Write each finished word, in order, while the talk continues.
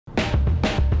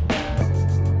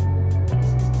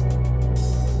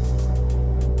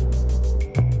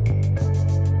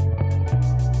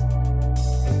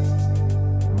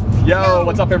Yo,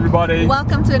 what's up everybody?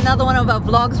 Welcome to another one of our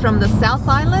vlogs from the South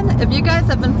Island. If you guys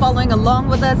have been following along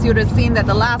with us, you would have seen that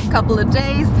the last couple of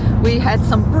days we had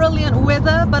some brilliant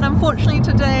weather, but unfortunately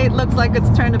today it looks like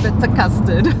it's turned a bit to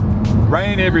custard.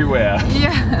 Rain everywhere.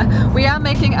 Yeah, we are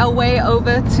making our way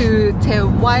over to Te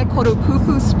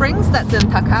Waikoropupu Springs, that's in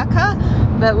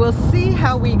Takaka, but we'll see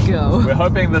how we go. We're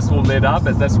hoping this will let up,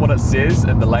 as that's what it says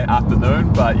in the late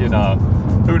afternoon, but you know,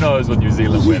 who knows with New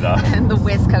Zealand weather. And the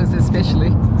West Coast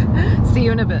especially. See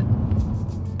you in a bit.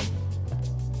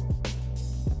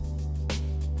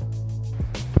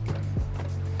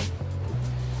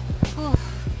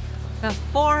 Now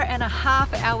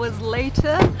 4.5 hours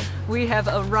later, we have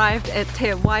arrived at Te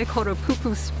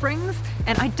Waikoropupu Springs,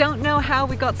 and I don't know how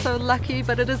we got so lucky,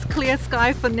 but it is clear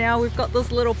sky for now. We've got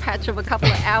this little patch of a couple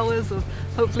of hours of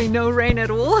hopefully no rain at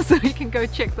all, so we can go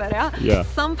check that out. Yeah.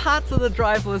 Some parts of the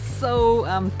drive was so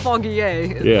foggy,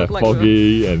 It yeah, looked like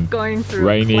foggy and going through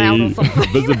rainy. a cloud or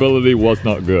something. Visibility was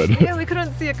not good. Yeah, we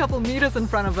couldn't see a couple meters in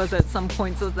front of us at some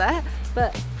points of that,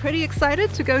 but pretty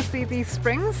excited to go see these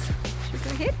springs. Should we go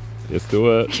ahead? Let's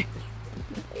do it.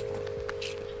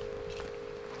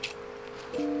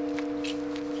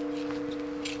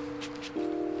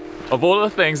 Of all the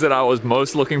things that I was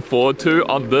most looking forward to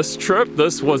on this trip,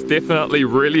 this was definitely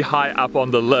really high up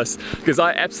on the list because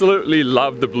I absolutely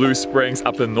love the Blue Springs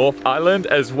up in North Island,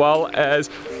 as well as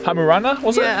Hamurana,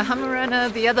 was it? Yeah,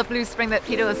 Hamurana. The other blue spring that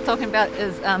Peter was talking about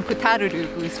is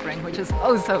Putaruru Blue Spring, which is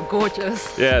oh so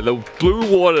gorgeous. Yeah, the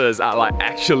blue waters are like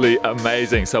actually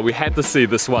amazing, so we had to see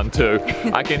this one too.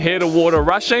 I can hear the water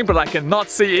rushing, but I cannot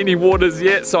see any waters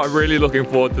yet, so I'm really looking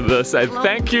forward to this. And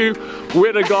thank you,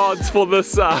 weather gods, for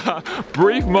this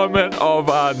brief moment of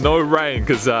no rain,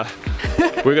 because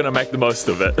we're gonna make the most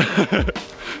of it.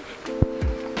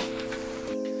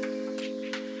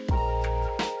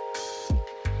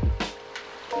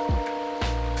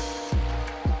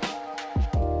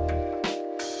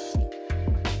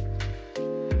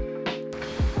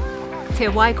 Te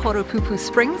Waikoropupu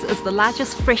Springs is the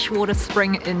largest freshwater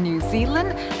spring in New Zealand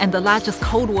and the largest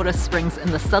cold water springs in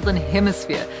the southern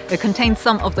hemisphere. It contains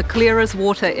some of the clearest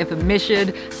water ever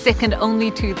measured, second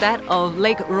only to that of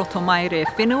Lake Rotomaire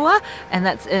Whenua, and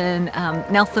that's in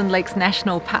Nelson Lakes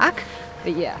National Park.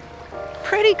 But yeah,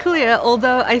 pretty clear,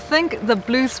 although I think the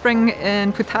blue spring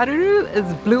in Putaruru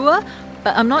is bluer,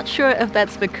 but I'm not sure if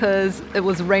that's because it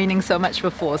was raining so much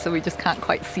before, so we just can't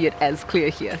quite see it as clear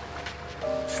here.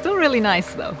 Still really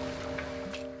nice though.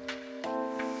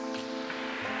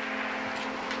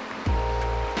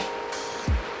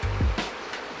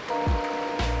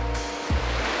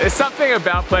 There's something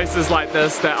about places like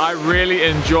this that I really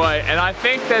enjoy, and I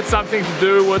think that's something to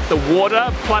do with the water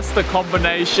plus the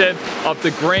combination of the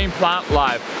green plant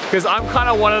life. Because I'm kind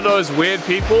of one of those weird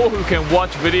people who can watch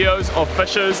videos of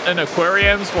fishes in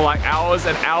aquariums for like hours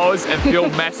and hours and feel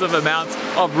massive amounts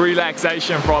of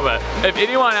relaxation from it. If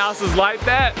anyone else is like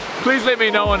that, please let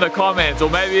me know in the comments, or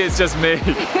maybe it's just me.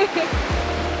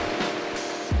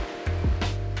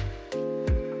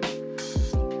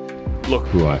 Look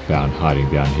who I found hiding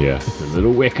down here. It's a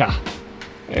little weka.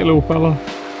 Hey little fella.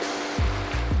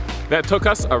 That took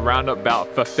us around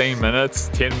about 15 minutes,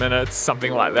 10 minutes,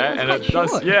 something like that. And it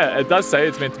does, yeah, it does say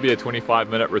it's meant to be a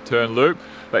 25-minute return loop.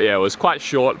 But yeah, it was quite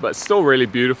short, but still really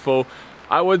beautiful.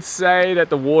 I would say that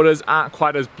the waters aren't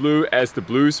quite as blue as the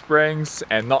Blue Springs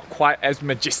and not quite as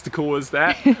majestical as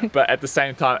that. But at the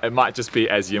same time, it might just be,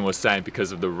 as Yin was saying,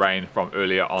 because of the rain from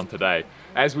earlier on today.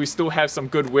 As we still have some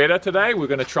good weather today, we're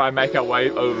going to try and make our way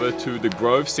over to the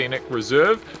Grove Scenic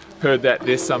Reserve. Heard that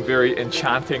there's some very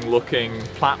enchanting looking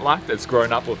plant life that's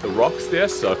grown up with the rocks there,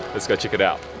 so let's go check it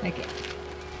out. Okay.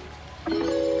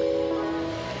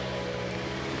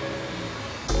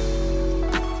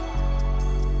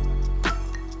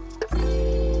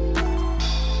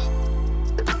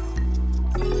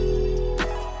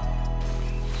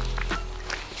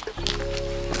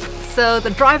 So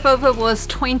the drive over was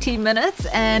 20 minutes,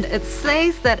 and it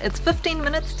says that it's 15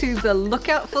 minutes to the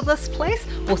lookout for this place,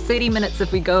 or 30 minutes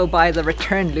if we go by the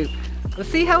return loop. We'll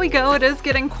see how we go. It is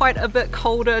getting quite a bit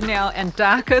colder now and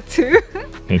darker too.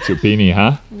 Hence your beanie,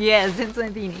 huh? Yeah, hence my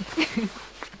beanie.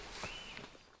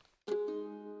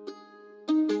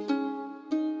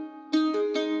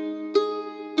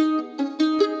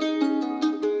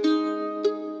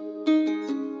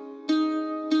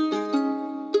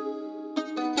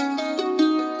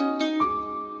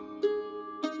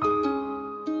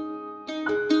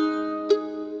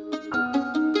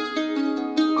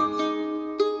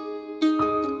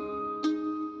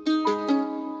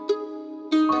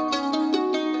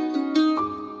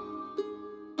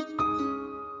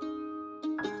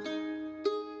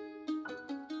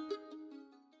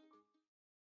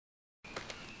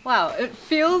 Wow, it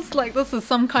feels like this is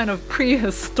some kind of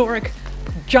prehistoric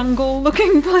jungle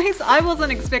looking place. I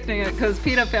wasn't expecting it because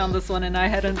Peter found this one and I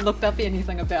hadn't looked up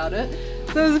anything about it.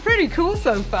 So it was pretty cool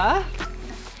so far.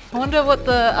 I wonder what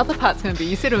the other part's going to be.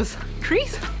 You said it was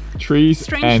trees? Trees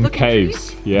Strange and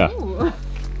caves. Trees? Yeah. Ooh.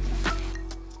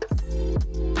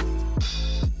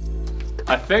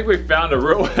 I think we found a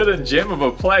real hidden gem of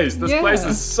a place. This place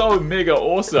is so mega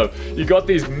awesome. You got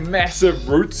these massive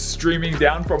roots streaming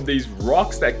down from these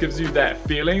rocks that gives you that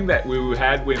feeling that we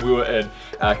had when we were in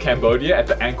Cambodia at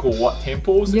the Angkor Wat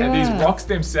temples. And these rocks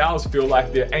themselves feel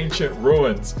like they're ancient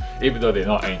ruins, even though they're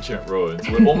not ancient ruins.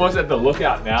 We're almost at the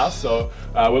lookout now, so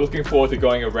we're looking forward to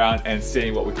going around and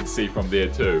seeing what we can see from there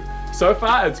too. So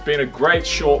far, it's been a great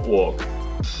short walk.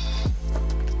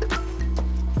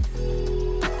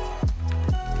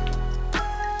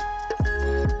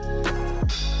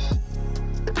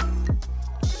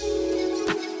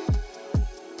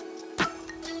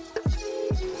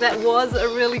 That was a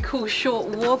really cool short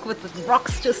walk with the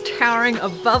rocks just towering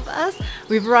above us.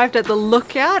 We've arrived at the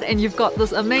lookout and you've got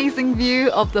this amazing view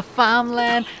of the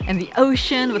farmland and the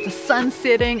ocean with the sun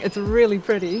setting. It's really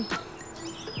pretty.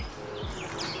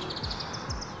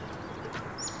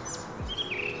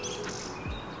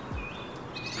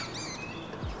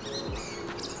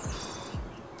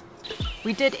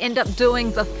 We did end up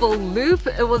doing the full loop.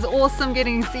 It was awesome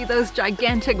getting to see those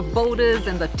gigantic boulders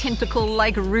and the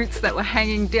tentacle-like roots that were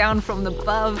hanging down from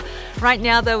above. Right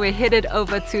now though, we're headed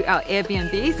over to our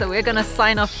Airbnb, so we're gonna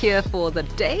sign off here for the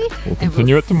day. We'll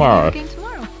continue it tomorrow. See you again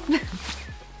tomorrow.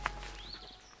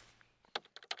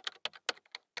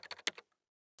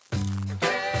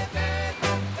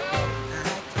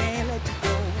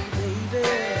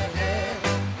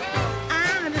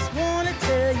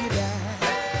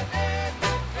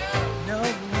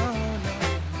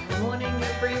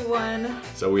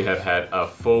 So we have had a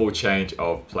full change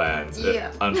of plans.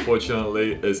 It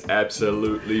unfortunately is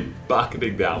absolutely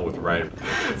bucketing down with rain.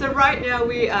 So right now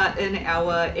we are in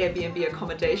our Airbnb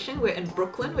accommodation. We're in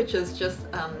Brooklyn, which is just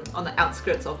on the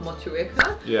outskirts of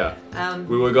Motueka. Yeah.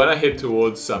 We were gonna head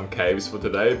towards some caves for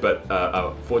today, but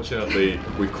unfortunately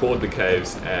we called the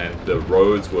caves and the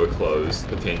roads were closed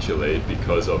potentially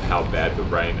because of how bad the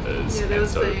rain is. Yeah, they were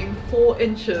saying 4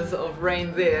 inches of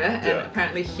rain there, and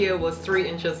apparently here was 3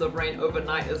 inches of rain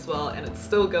overnight as well, and it's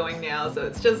still going now, so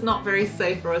it's just not very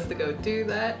safe for us to go do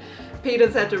that.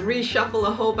 Peter's had to reshuffle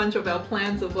a whole bunch of our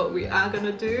plans of what we are going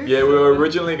to do. Yeah, we were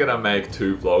originally going to make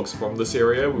 2 vlogs from this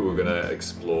area. We were going to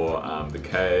explore the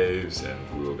caves, and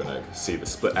we were going to see the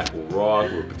Split Apple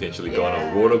Rock. We were potentially going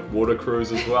on a water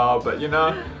cruise as well, but you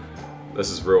know, this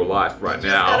is real life right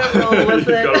now. Gotta roll with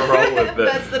it. Gotta roll with it.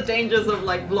 That's the dangers of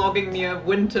like vlogging near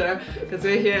winter, because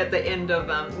we're here at the end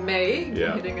of May,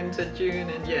 heading into June,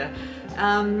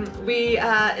 and we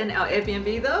are in our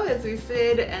Airbnb though, as we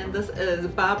said, and this is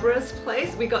Barbara's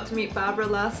place. We got to meet Barbara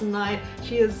last night.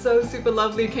 She is so super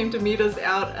lovely, came to meet us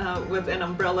out with an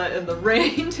umbrella in the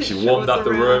rain. She warmed up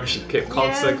the room, she kept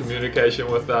constant communication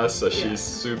with us, so she's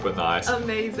super nice.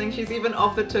 Amazing. She's even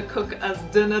offered to cook us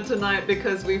dinner tonight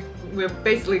because we're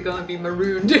basically going to be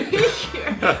marooned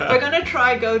here. We're going to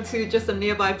try go to just a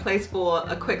nearby place for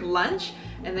a quick lunch,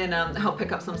 and then help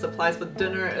pick up some supplies for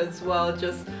dinner as well.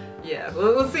 Just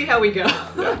we'll see how we go.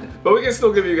 But we can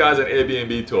still give you guys an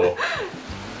Airbnb tour.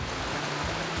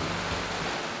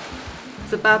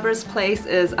 So Barbara's place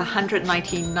is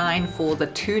 $199 for the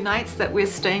 2 nights that we're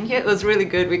staying here. It was really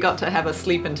good. We got to have a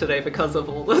sleep in today because of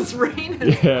all this rain.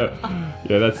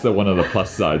 Yeah, that's one of the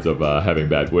plus sides of having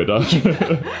bad weather.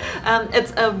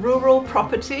 It's a rural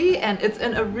property and it's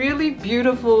in a really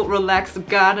beautiful, relaxed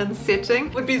garden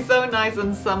setting. Would be so nice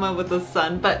in summer with the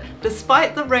sun, but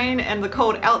despite the rain and the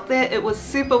cold out there, it was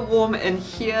super warm in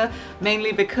here,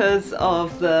 mainly because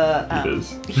of the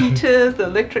heaters, the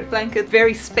electric blankets,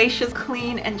 very spacious, clean,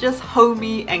 and just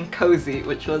homey and cozy,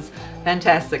 which was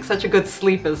fantastic. Such a good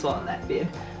sleep as well in that bed.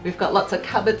 We've got lots of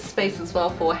cupboard space as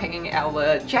well for hanging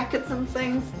our jackets and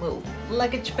things, little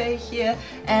luggage bay here,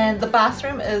 and the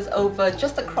bathroom is over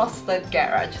just across the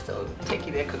garage, so I'll take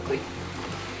you there quickly.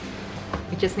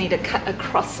 We just need to cut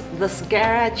across this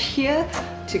garage here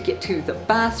to get to the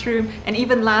bathroom, and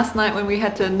even last night when we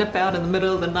had to nip out in the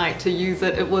middle of the night to use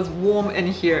it, it was warm in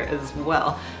here as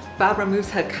well. Barbara moves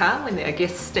her car when there are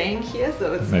guests staying here,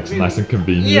 so it's makes really nice and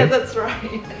convenient. Yeah, that's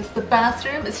right. It's the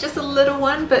bathroom. It's just a little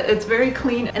one, but it's very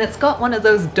clean, and it's got one of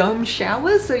those dome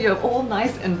showers, so you're all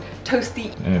nice and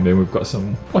toasty. And then we've got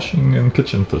some washing and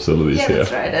kitchen facilities here.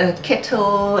 That's right. A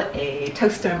kettle, a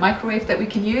toaster and microwave that we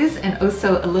can use, and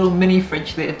also a little mini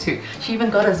fridge there too. She even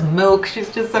got us milk. She's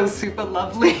just so super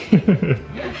lovely.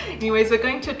 Anyways, we're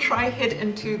going to try head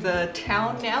into the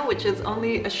town now, which is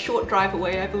only a short drive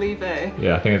away, I believe, eh?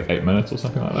 Yeah, I think it's 8 minutes or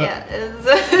something like that.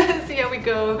 Yeah, see how we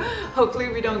go. Hopefully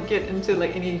we don't get into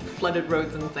like any flooded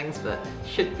roads and things, but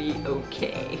should be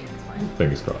okay. It's fine.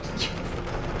 Fingers crossed.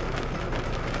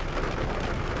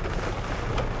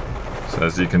 So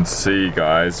as you can see,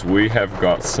 guys, we have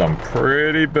got some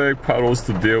pretty big puddles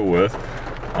to deal with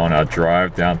on our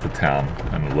drive down to town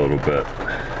in a little bit.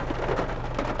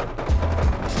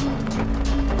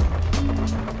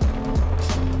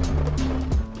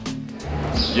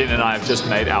 Yin and I have just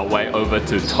made our way over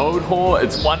to Toad Hall.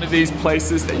 It's one of these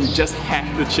places that you just have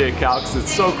to check out because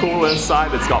it's so cool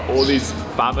inside. It's got all these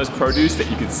farmers' produce that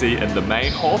you can see in the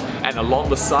main hall, and along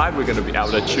the side we're going to be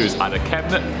able to choose either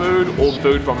cabinet food or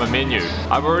food from a menu.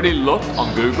 I've already looked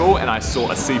on Google and I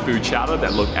saw a seafood chowder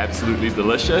that looked absolutely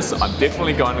delicious. So I'm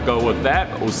definitely going to go with that,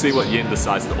 but we'll see what Yin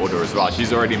decides to order as well.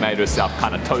 She's already made herself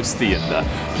kind of toasty in the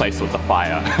place with the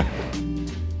fire.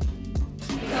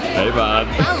 Hey bud.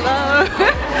 Hello.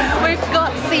 We've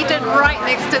got seated right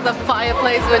next to the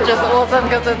fireplace, which is awesome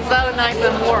because it's so nice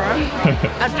and warm.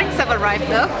 Our drinks have arrived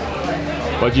though.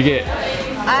 What'd you get?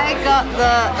 I got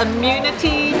the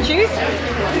immunity juice.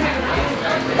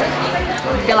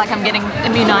 I feel like I'm getting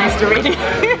immunized already.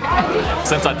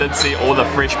 Since I did see all the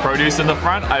fresh produce in the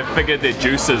front, I figured their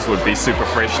juices would be super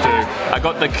fresh too. I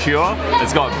got the Cure.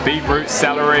 It's got beetroot,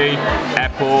 celery,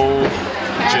 apple,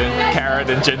 carrot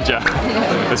and ginger.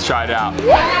 Let's try it out.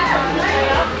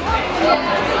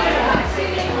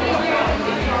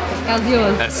 How's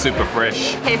yours? That's super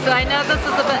fresh. Okay, so I know this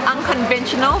is a bit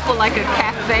unconventional for like a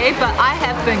cafe, but I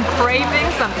have been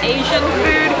craving some Asian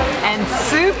food and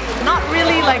soup. Not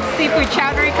really like seafood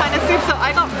chowdery kind of soup, so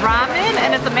I got ramen,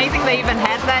 and it's amazing they even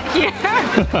had that here.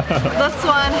 This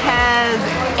one has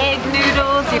egg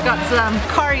noodles, you've got some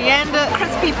coriander,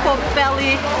 crispy pork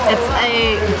belly, it's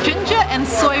a ginger and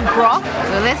soy broth.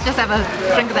 So let's just have a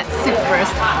drink of that soup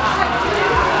first.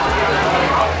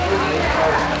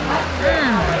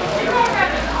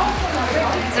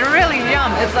 It's really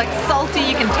yum. It's like salty,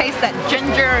 you can taste that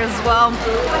ginger as well.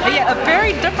 But yeah, a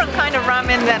very different kind of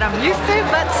ramen that I'm used to,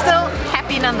 but still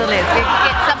happy nonetheless. It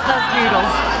gets up those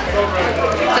noodles.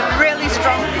 It's a really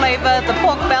strong flavor. The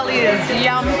pork belly is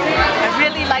yum. I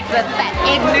really like that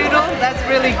egg noodle. That's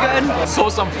really good. I saw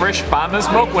some fresh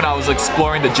farmer's milk when I was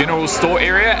exploring the general store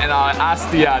area, and I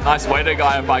asked the nice waiter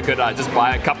guy if I could just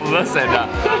buy a couple of this, and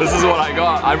this is what I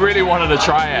got. I really wanted to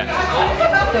try it.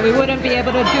 So we wouldn't be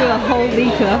able to do a whole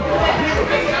liter.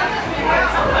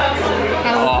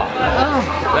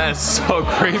 That's so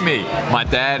creamy. My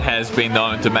dad has been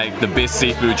known to make the best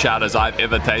seafood chowders I've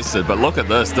ever tasted, but look at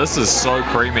this. This is so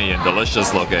creamy and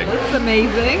delicious looking. It's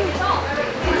amazing.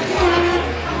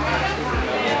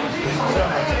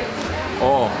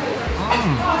 Oh.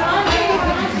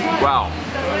 Wow.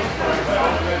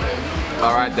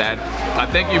 All right, Dad. I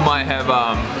think you might have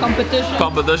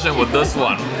competition with this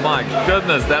one. My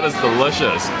goodness, that is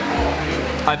delicious.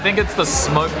 I think it's the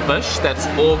smoked fish that's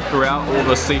all throughout all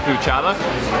the seafood chowder.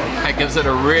 It gives it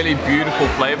a really beautiful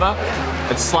flavor.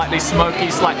 It's slightly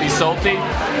smoky, slightly salty.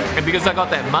 And because I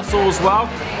got that mussel as well,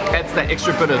 adds that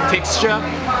extra bit of texture.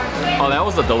 Oh, that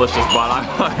was a delicious bite.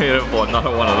 I ate it for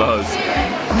another one of those.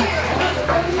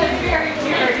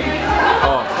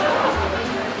 Oh.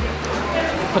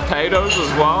 Potatoes as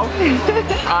well.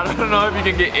 I don't know if you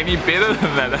can get any better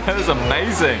than that. That is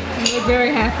amazing. You're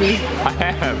very happy. I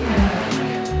am.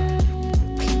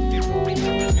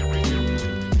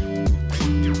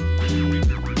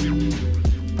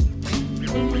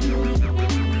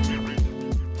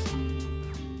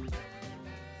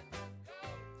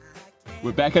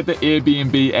 We're back at the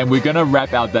Airbnb and we're gonna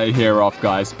wrap our day here off,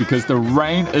 guys, because the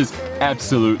rain is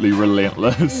absolutely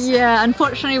relentless. Yeah,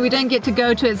 unfortunately we didn't get to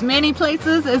go to as many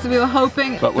places as we were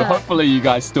hoping. But hopefully you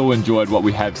guys still enjoyed what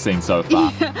we have seen so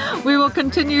far. Yeah, we will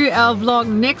continue our vlog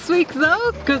next week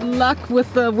though. Good luck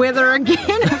with the weather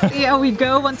again. See how we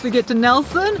go once we get to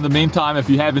Nelson. In the meantime,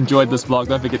 if you have enjoyed this vlog,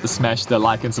 don't forget to smash the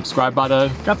like and subscribe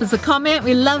button. Drop us a comment.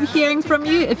 We love hearing from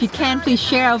you. If you can, please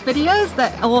share our videos.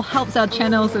 That all helps our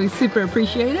channel, so we super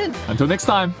appreciate it. Until next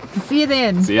time. See you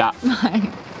then. See ya.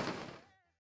 Bye.